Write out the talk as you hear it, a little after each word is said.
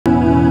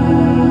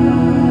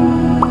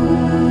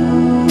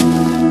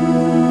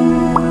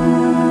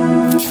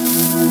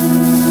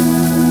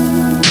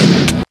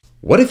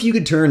What if you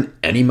could turn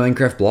any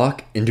Minecraft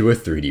block into a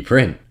 3D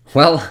print?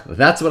 Well,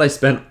 that's what I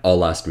spent all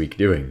last week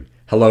doing.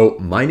 Hello,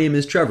 my name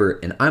is Trevor,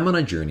 and I'm on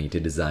a journey to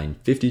design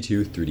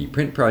 52 3D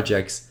print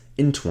projects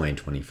in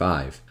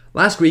 2025.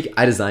 Last week,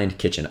 I designed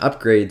kitchen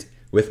upgrades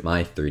with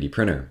my 3D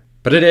printer.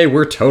 But today,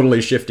 we're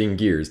totally shifting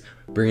gears,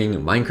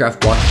 bringing Minecraft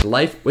blocks to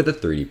life with a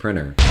 3D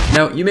printer.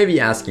 Now, you may be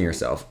asking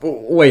yourself,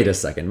 wait a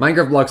second,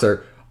 Minecraft blocks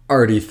are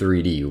already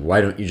 3D,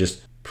 why don't you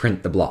just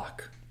print the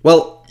block?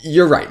 Well,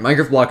 you're right,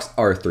 Minecraft blocks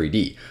are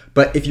 3D,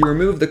 but if you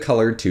remove the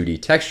colored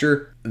 2D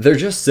texture, they're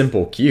just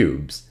simple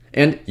cubes.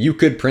 And you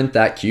could print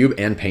that cube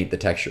and paint the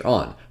texture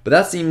on, but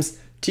that seems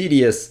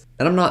tedious,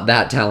 and I'm not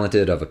that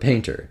talented of a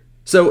painter.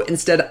 So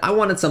instead, I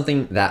wanted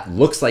something that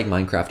looks like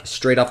Minecraft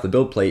straight off the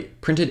build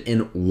plate, printed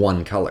in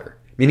one color,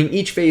 meaning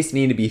each face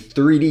needed to be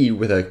 3D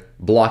with a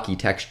blocky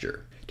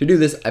texture. To do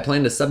this, I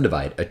plan to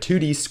subdivide a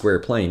 2D square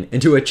plane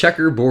into a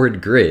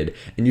checkerboard grid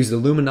and use the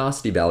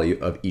luminosity value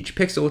of each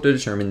pixel to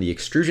determine the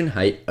extrusion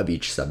height of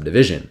each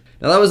subdivision.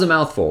 Now that was a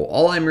mouthful.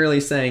 All I'm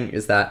really saying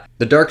is that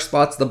the dark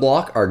spots of the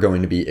block are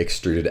going to be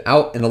extruded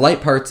out and the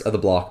light parts of the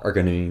block are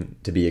going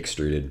to be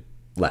extruded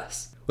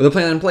less. With a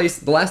plan in place,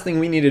 the last thing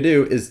we need to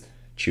do is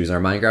choose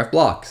our Minecraft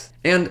blocks.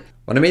 And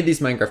when I made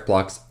these Minecraft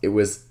blocks, it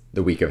was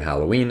the week of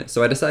Halloween,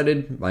 so I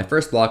decided my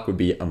first block would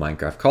be a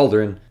Minecraft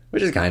Cauldron,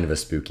 which is kind of a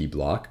spooky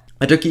block.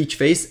 I took each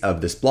face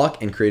of this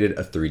block and created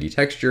a 3D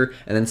texture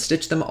and then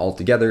stitched them all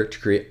together to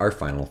create our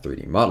final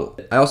 3D model.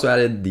 I also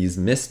added these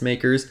mist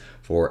makers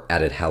for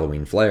added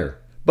Halloween flair.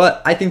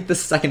 But I think the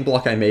second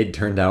block I made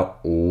turned out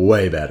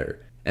way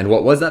better. And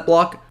what was that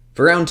block?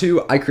 For round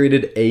 2, I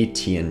created a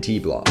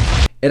TNT block.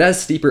 It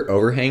has steeper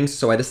overhangs,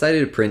 so I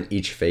decided to print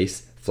each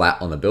face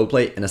flat on the build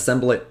plate and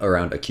assemble it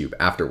around a cube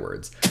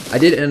afterwards. I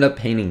did end up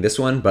painting this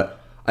one, but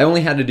I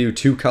only had to do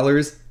 2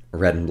 colors,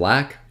 red and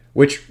black,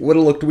 which would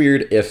have looked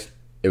weird if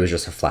it was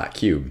just a flat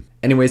cube.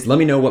 Anyways, let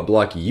me know what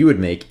block you would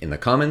make in the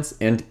comments,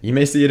 and you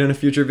may see it in a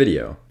future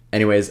video.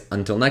 Anyways,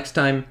 until next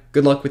time,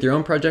 good luck with your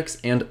own projects,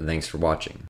 and thanks for watching.